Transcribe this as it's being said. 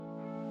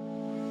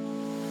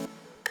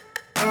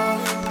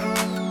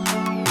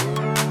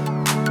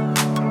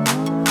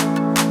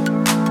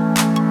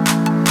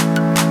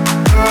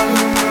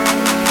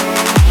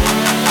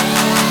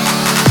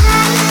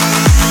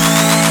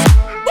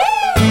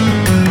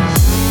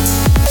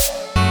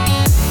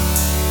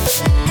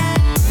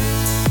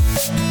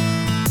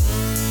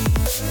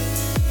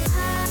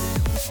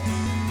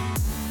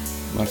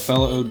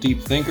fellow deep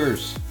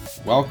thinkers.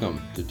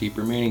 Welcome to Deep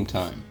Remaining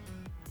Time.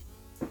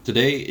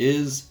 Today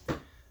is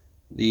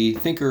the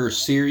Thinker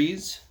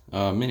series,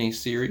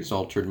 mini-series,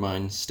 Altered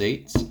Mind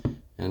States,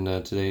 and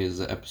today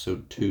is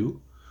episode 2.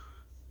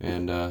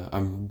 And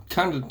I'm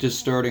kind of just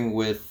starting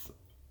with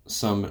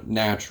some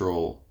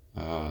natural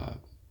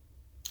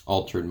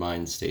altered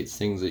mind states,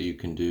 things that you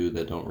can do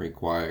that don't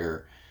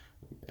require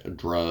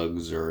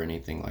drugs or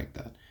anything like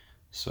that.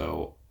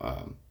 So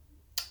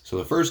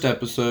the first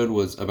episode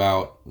was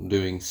about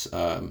doing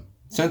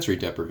sensory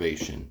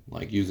deprivation,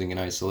 like using an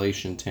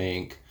isolation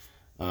tank.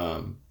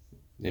 I've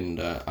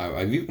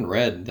even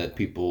read that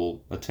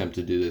people attempt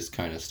to do this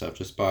kind of stuff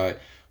just by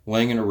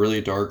laying in a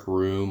really dark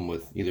room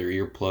with either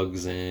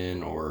earplugs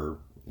in or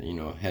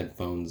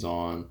headphones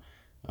on.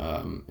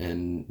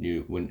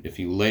 If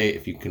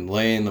you can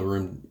lay in the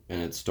room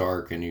and it's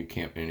dark and you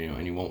can't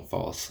and you won't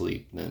fall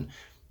asleep, then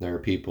there are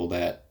people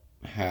that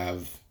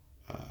have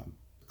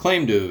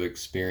claim to have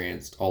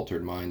experienced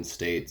altered mind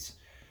states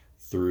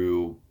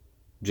through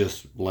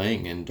just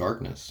laying in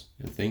darkness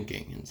and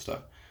thinking and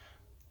stuff.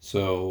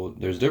 So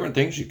there's different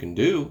things you can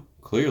do,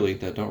 clearly,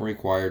 that don't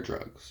require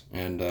drugs.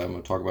 And I'm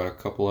going to talk about a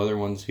couple other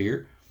ones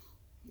here.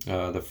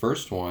 The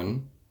first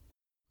one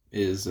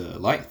is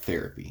light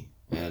therapy.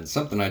 And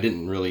something I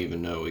didn't really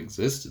even know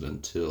existed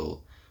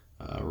until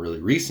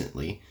really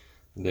recently.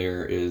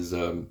 There is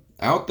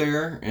out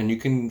there, and you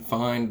can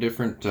find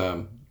different...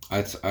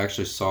 I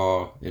actually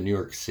saw in New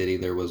York City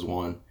there was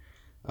one,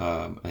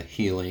 a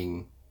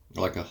healing,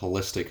 like a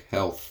holistic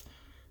health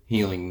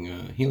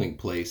healing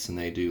place, and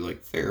they do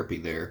like therapy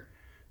there.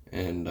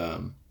 And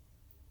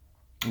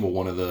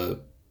one of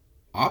the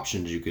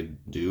options you could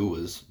do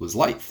was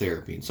light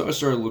therapy. And so I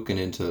started looking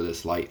into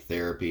this light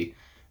therapy,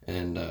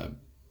 and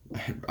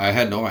I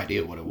had no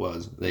idea what it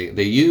was.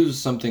 They use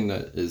something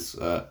that is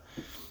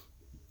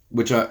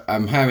which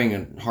I'm having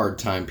a hard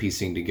time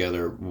piecing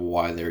together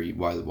why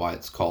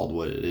it's called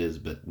what it is,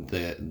 but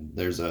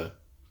there's a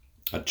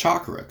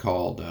chakra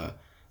called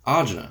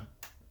ajna,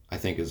 I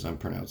think is I'm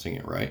pronouncing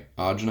it right,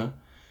 ajna,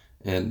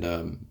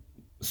 and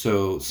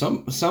so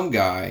some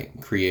guy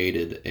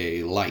created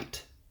a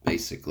light,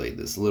 basically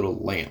this little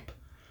lamp,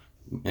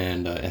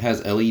 and it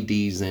has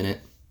LEDs in it.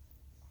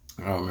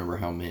 I don't remember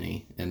how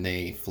many, and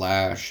they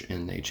flash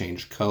and they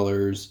change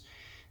colors.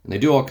 And they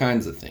do all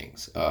kinds of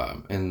things,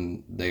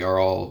 and they are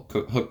all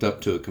hooked up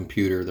to a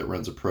computer that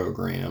runs a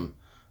program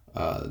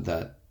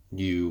that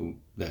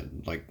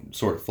like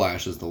sort of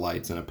flashes the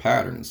lights in a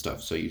pattern and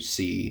stuff. So you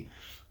see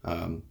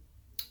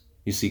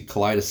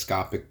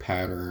kaleidoscopic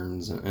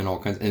patterns and all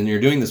kinds. And you're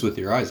doing this with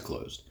your eyes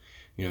closed.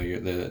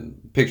 The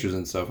pictures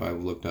and stuff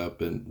I've looked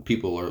up, and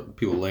people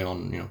lay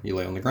on you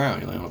lay on the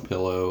ground, you lay on a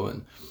pillow,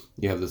 and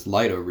you have this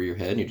light over your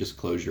head, and you just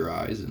close your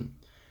eyes. And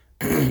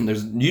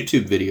there's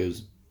YouTube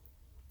videos.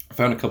 I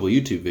found a couple of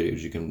YouTube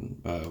videos you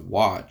can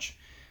watch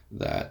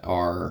that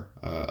are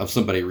of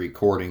somebody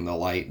recording the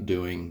light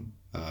doing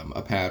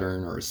a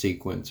pattern or a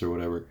sequence or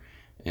whatever,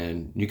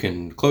 and you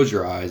can close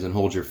your eyes and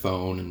hold your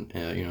phone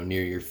and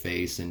near your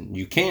face, and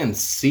you can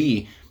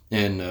see,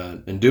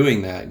 and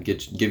doing that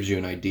gives you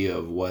an idea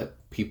of what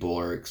people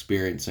are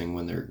experiencing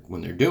when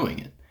they're doing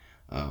it.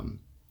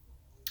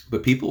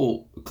 But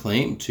people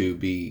claim to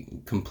be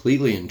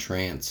completely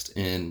entranced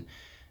in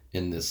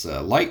this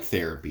light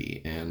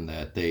therapy, and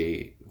that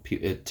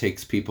it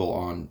takes people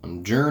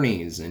on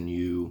journeys, and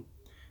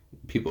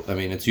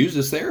it's used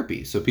as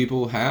therapy. So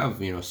people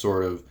have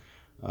sort of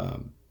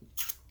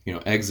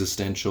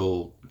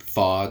existential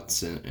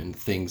thoughts and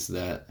things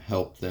that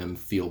help them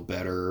feel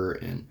better,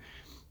 and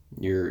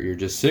you're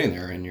just sitting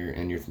there and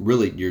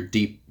you're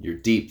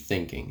deep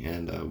thinking,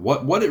 and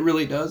what it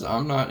really does,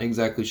 I'm not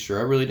exactly sure.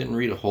 I really didn't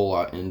read a whole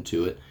lot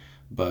into it,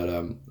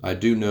 but I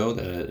do know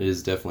that it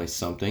is definitely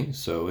something.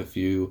 So if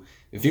you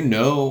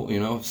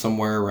know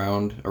somewhere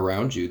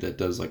around you that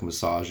does like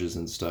massages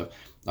and stuff,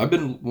 I've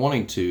been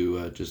wanting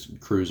to just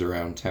cruise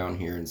around town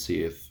here and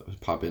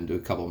pop into a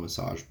couple of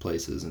massage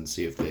places and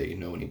see if they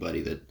know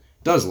anybody that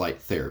does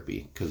light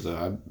therapy, because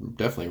I'm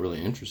definitely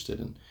really interested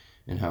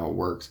in how it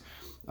works.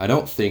 I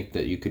don't think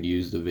that you could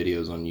use the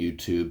videos on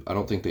YouTube. I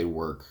don't think they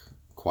work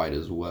quite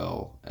as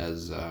well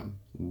as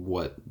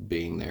what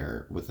being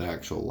there with the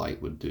actual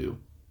light would do.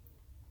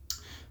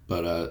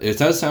 But it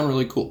does sound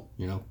really cool,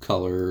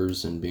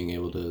 colors and being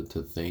able to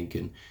think,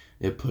 and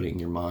it putting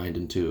your mind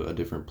into a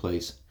different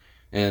place.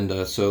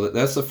 And so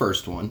that's the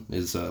first one,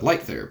 is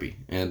light therapy.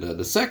 And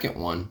the second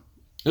one,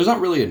 there's not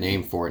really a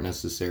name for it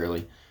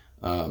necessarily.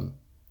 No,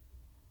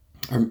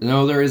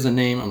 there is a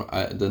name.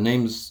 The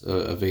name's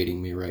evading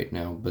me right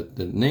now, but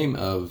the name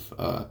of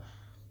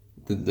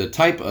the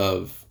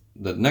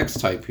next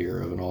type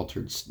here of an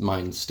altered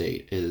mind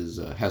state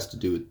has to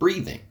do with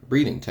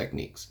breathing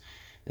techniques.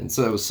 And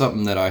so that was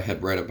something that I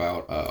had read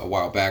about a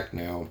while back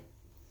now,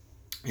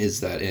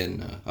 is that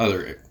in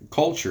other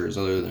cultures,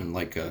 other than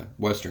like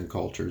Western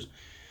cultures,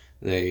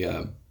 they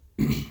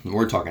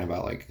we're talking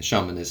about like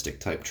shamanistic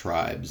type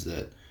tribes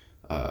that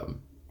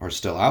are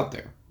still out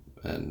there,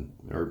 and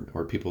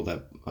or people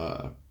that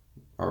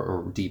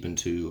are deep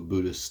into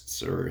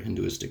Buddhists or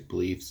Hinduistic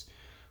beliefs.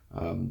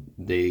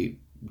 they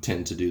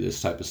tend to do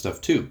this type of stuff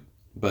too.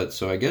 But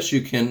so I guess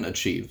you can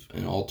achieve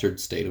an altered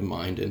state of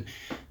mind, and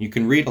you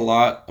can read a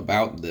lot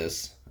about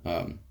this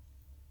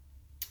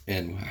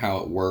and how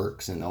it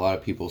works. And a lot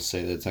of people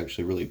say that it's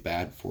actually really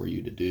bad for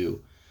you to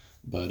do.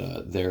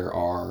 But there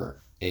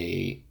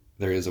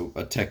is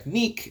a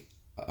technique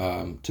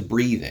to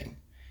breathing,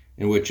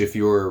 in which if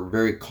you're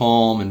very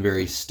calm and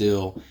very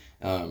still,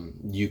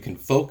 you can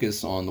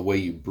focus on the way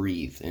you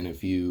breathe. And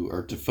if you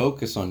are to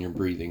focus on your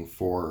breathing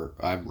for,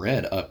 I've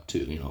read up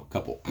to, a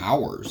couple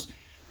hours,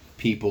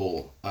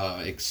 people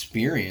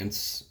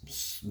experience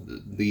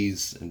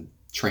these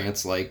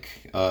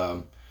trance-like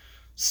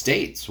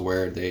states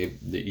where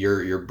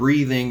you're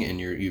breathing and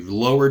you've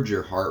lowered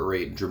your heart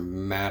rate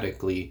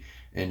dramatically,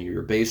 and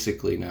you're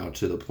basically now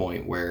to the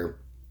point where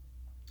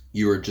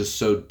you are just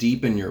so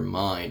deep in your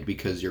mind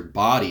because your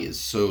body is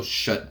so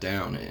shut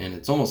down, and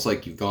it's almost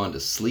like you've gone to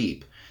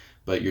sleep,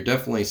 but you're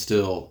definitely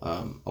still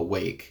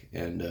awake.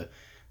 And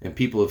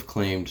people have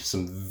claimed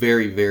some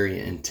very, very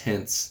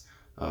intense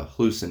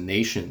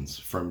hallucinations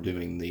from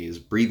doing these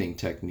breathing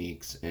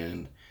techniques,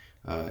 and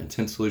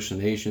intense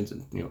hallucinations,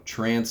 and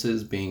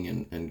trances,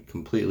 being in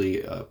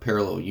completely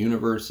parallel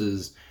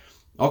universes,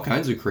 all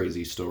kinds of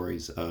crazy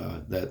stories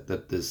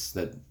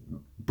that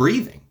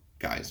breathing,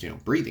 guys,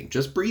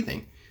 just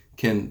breathing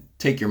can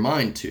take your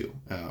mind to.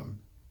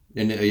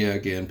 And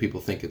again,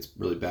 people think it's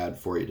really bad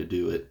for you to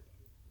do it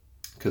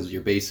because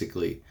you're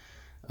basically,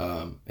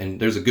 and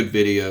there's a good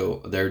video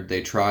there.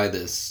 They try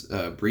this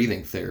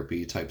breathing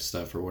therapy type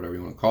stuff, or whatever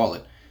you want to call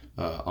it,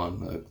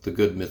 on the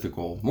Good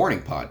Mythical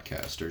Morning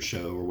podcast or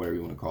show, or whatever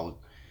you want to call it.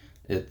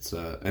 It's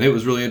and it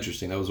was really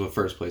interesting. That was the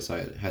first place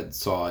I had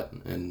saw it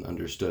and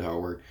understood how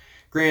it worked.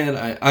 Granted,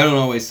 I don't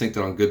always think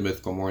that on Good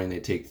Mythical Morning they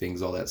take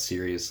things all that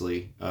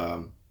seriously.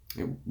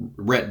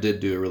 Rhett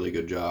did do a really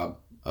good job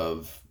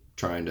of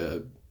trying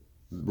to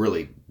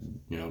really,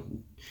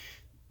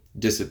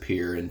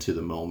 disappear into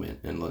the moment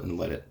and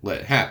let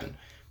it happen.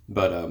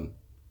 But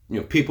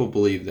people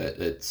believe that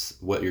it's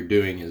what you're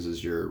doing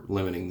is you're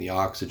limiting the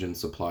oxygen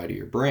supply to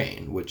your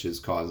brain, which is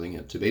causing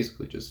it to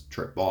basically just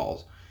trip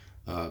balls,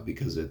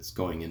 because it's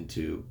going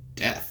into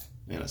death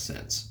in a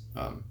sense.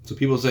 So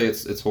people say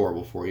it's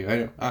horrible for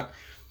you. I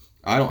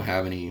don't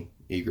have any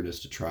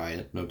eagerness to try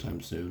it no time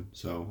soon.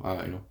 So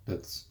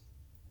that's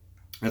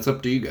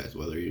up to you guys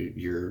whether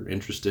you're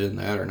interested in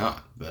that or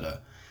not.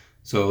 But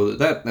so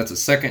that's a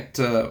second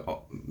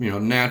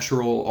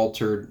natural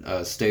altered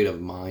state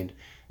of mind,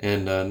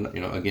 and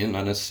again,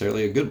 not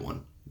necessarily a good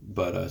one.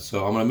 But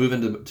so I'm going to move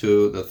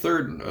into the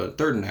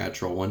third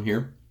natural one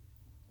here,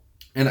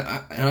 and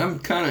I'm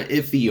kind of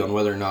iffy on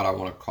whether or not I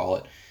want to call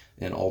it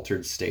an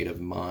altered state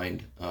of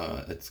mind.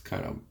 It's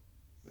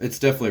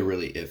definitely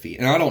really iffy,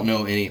 and I don't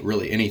know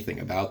anything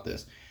about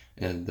this.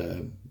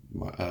 And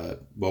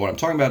but what I'm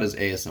talking about is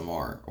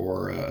ASMR,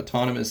 or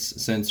autonomous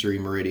sensory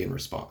meridian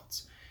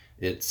response.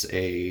 It's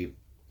a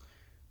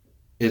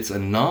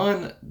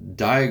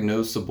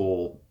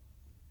non-diagnosable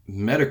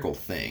medical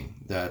thing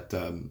that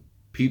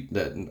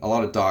that a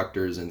lot of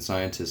doctors and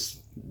scientists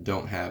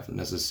don't have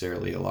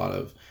necessarily a lot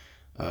of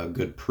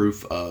good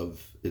proof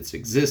of its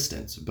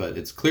existence, but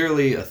it's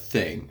clearly a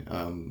thing.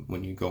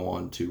 When you go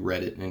on to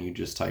Reddit and you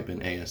just type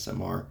in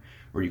ASMR,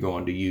 or you go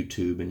onto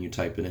YouTube and you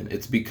type it in,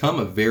 it's become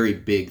a very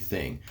big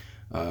thing.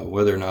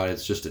 Whether or not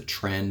it's just a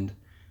trend,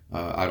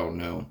 I don't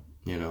know.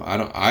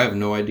 I have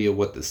no idea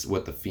what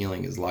the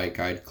feeling is like.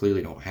 I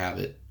clearly don't have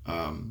it.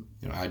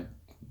 I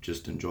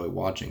just enjoy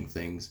watching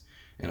things,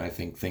 and I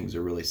think things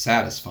are really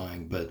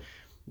satisfying. But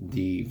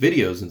the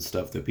videos and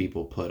stuff that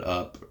people put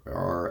up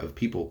are of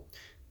people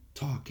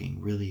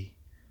talking really,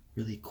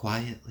 really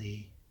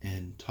quietly,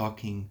 and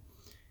talking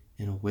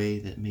in a way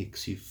that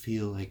makes you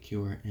feel like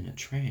you're in a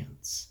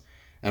trance.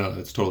 I don't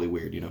know. It's totally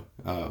weird,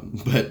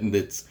 but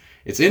it's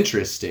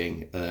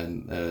interesting,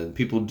 and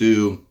people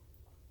do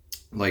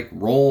like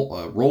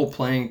role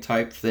playing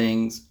type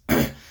things.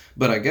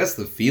 But I guess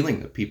the feeling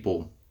that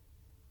people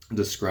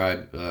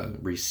describe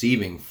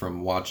receiving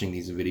from watching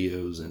these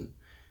videos and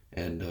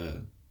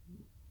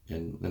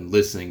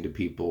listening to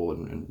people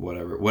and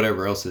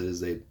whatever else it is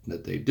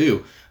that they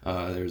do,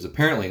 there's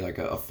apparently like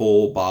a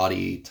full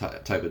body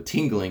type of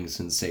tingling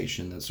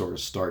sensation that sort of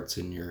starts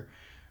in your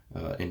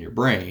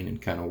brain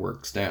and kind of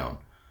works down.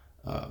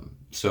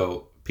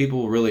 So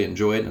people really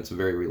enjoy it, and it's a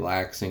very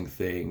relaxing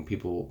thing.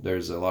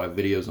 There's a lot of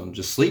videos on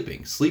just sleep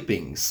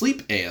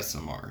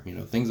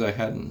ASMR, things I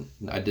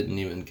didn't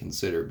even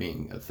consider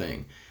being a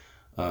thing.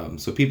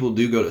 So people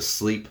do go to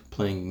sleep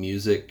playing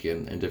music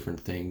and different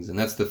things, and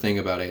that's the thing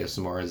about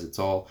ASMR, is it's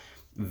all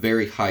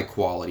very high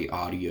quality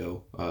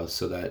audio,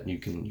 so that you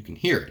can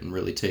hear it and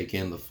really take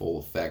in the full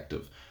effect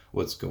of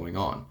what's going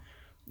on.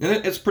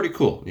 And it's pretty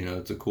cool.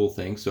 It's a cool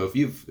thing. So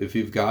if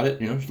you've got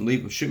it,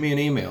 shoot me an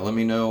email. Let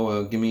me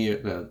know. Give me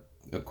a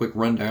quick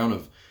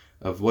rundown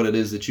of what it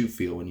is that you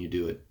feel when you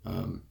do it.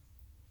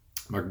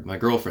 My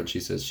girlfriend, she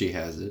says she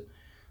has it,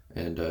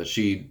 and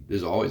she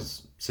is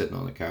always sitting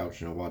on the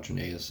couch, watching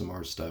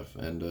ASMR stuff,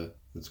 and it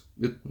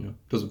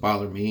doesn't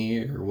bother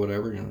me or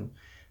whatever.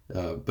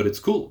 But it's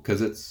cool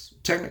because it's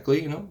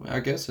technically, I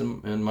guess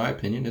in my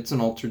opinion, it's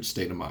an altered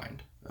state of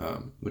mind,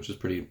 which is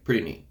pretty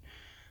neat.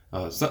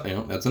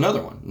 So, that's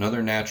another one,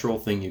 another natural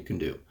thing you can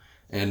do.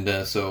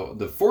 And so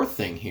the fourth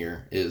thing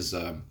here is,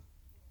 and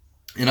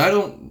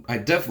I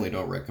definitely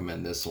don't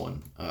recommend this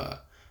one,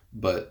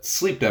 but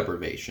sleep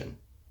deprivation.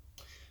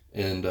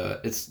 And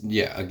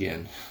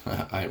again,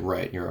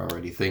 right, you're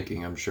already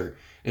thinking, I'm sure,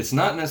 it's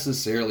not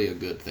necessarily a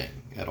good thing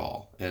at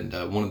all. And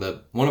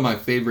one of my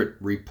favorite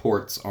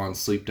reports on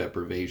sleep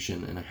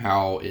deprivation and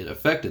how it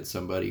affected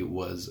somebody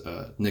was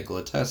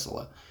Nikola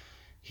Tesla.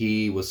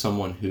 He was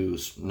someone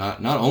who's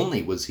not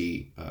only was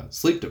he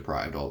sleep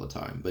deprived all the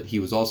time, but he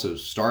was also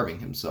starving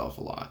himself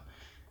a lot.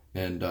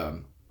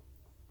 And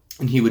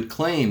he would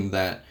claim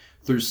that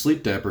through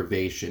sleep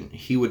deprivation,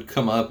 he would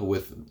come up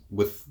with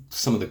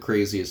some of the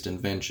craziest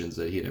inventions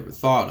that he had ever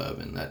thought of,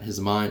 and that his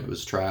mind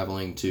was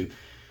traveling to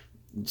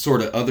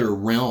sort of other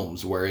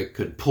realms where it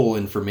could pull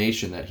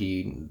information that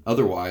he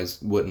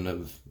otherwise wouldn't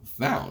have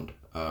found.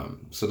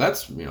 So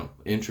that's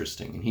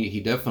interesting, and he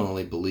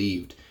definitely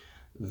believed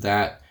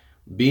that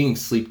being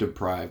sleep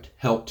deprived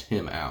helped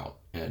him out,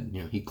 and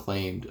he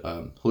claimed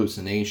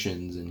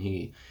hallucinations, and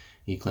he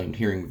claimed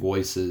hearing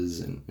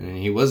voices, and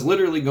he was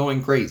literally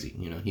going crazy.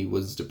 He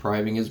was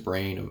depriving his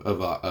brain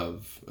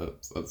of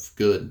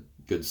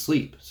good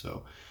sleep.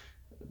 So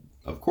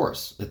of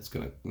course it's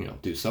gonna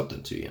do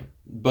something to you.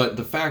 But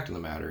the fact of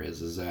the matter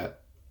is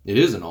that it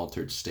is an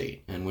altered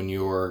state, and when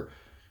you're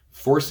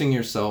forcing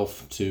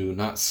yourself to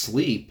not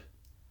sleep,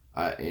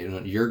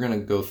 you're going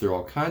to go through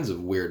all kinds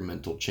of weird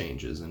mental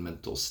changes and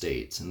mental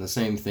states. And the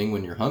same thing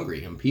when you're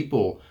hungry. And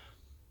people,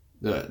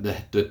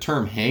 the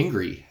term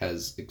hangry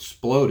has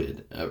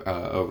exploded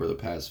over the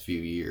past few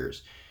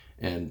years.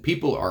 And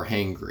people are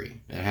hangry.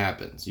 It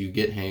happens. You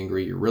get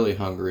hangry, you're really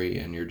hungry,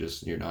 and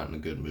you're not in a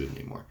good mood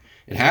anymore.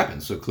 It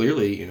happens. So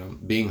clearly,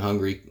 being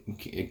hungry,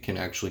 it can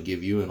actually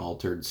give you an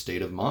altered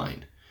state of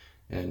mind.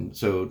 And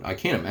so I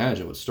can't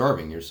imagine what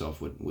starving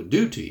yourself would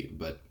do to you,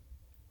 but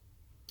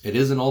it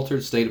is an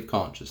altered state of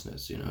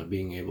consciousness,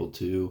 being able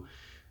to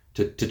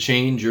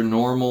change your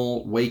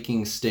normal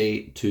waking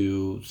state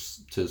to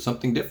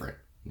something different,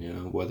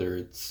 whether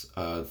it's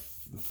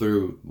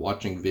through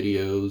watching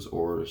videos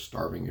or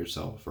starving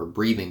yourself or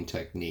breathing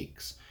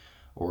techniques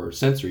or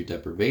sensory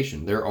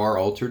deprivation. There are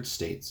altered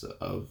states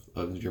of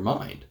your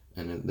mind,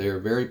 and they're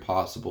very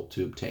possible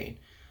to obtain.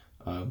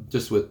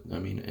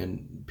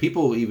 And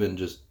people even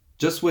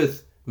just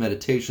with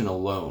meditation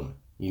alone,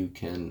 you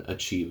can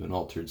achieve an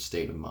altered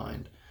state of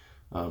mind.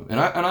 And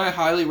I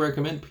highly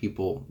recommend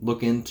people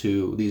look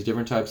into these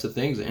different types of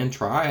things and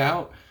try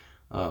out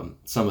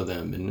some of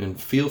them and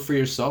feel for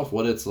yourself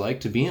what it's like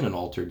to be in an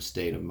altered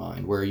state of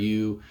mind, where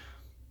you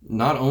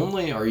not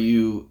only are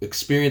you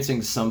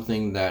experiencing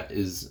something that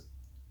is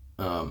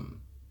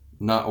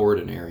not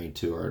ordinary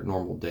to our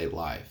normal day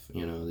life,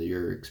 that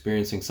you're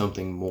experiencing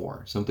something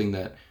more, something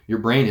that your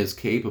brain is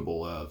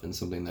capable of, and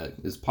something that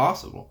is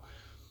possible.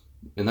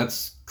 And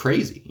that's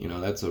crazy.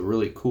 That's a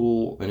really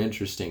cool and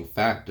interesting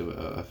fact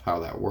of how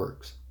that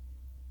works.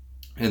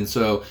 And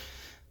so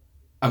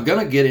I'm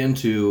going to get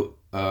into,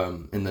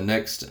 in the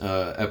next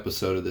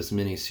episode of this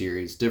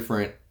mini-series,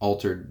 different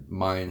altered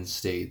mind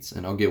states.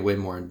 And I'll get way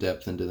more in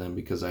depth into them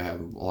because I have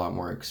a lot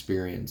more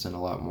experience and a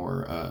lot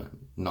more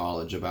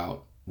knowledge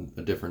about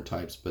the different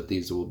types. But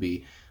these will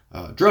be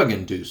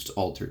drug-induced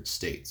altered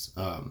states.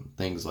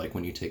 Things like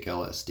when you take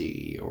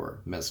LSD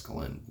or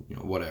mescaline,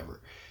 whatever.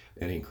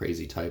 Any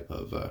crazy type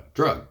of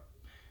drug.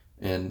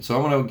 And so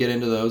I want to get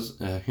into those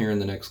here in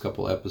the next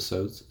couple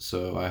episodes.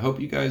 So I hope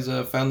you guys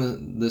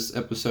found this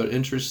episode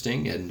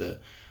interesting, and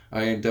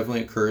I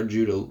definitely encourage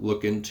you to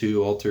look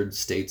into altered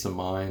states of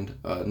mind,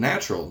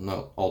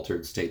 natural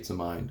altered states of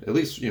mind. At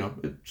least,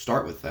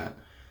 start with that.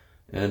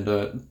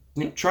 And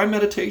try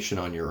meditation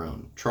on your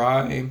own.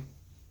 Try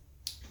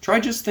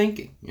just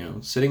thinking,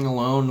 sitting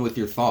alone with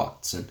your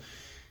thoughts and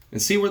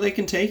see where they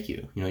can take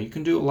you. You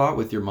can do a lot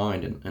with your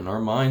mind, and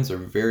our minds are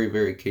very,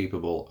 very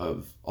capable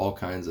of all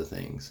kinds of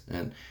things.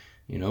 And,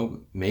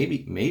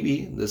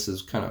 maybe this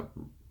is kind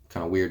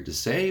of weird to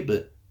say,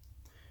 but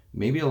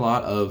maybe a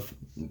lot of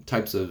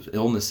types of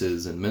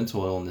illnesses and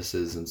mental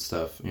illnesses and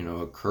stuff,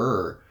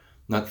 occur,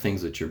 not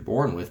things that you're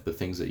born with, but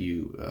things that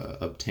you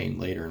obtain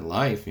later in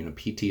life,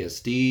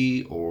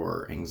 PTSD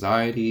or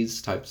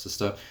anxieties, types of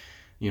stuff.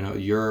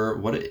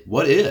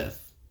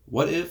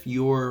 What if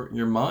your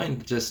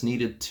mind just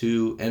needed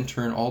to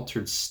enter an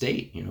altered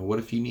state? What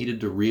if you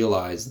needed to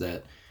realize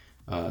that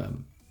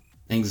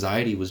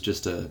anxiety was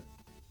just a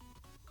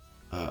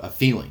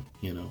feeling?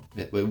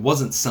 It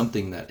wasn't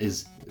something that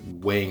is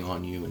weighing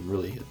on you and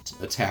really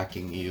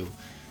attacking you.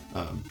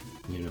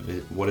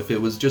 What if it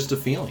was just a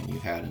feeling you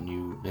had,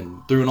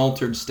 and through an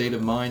altered state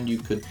of mind you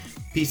could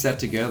piece that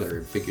together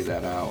and figure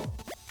that out?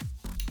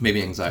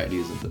 Maybe anxiety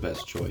isn't the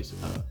best choice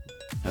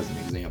as an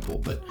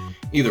example, but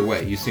either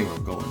way, you see where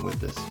I'm going with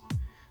this.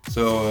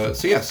 So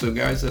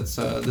guys, that's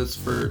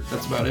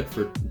about it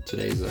for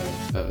today's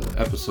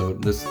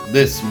episode.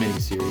 This mini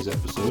series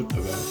episode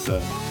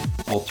about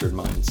altered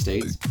mind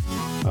states.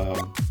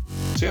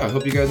 So yeah, I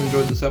hope you guys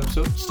enjoyed this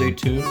episode. Stay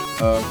tuned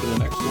for the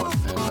next one,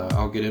 and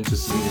I'll get into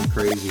some even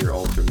crazier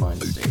altered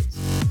mind states.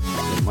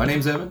 So my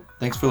name's Evan.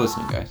 Thanks for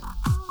listening, guys.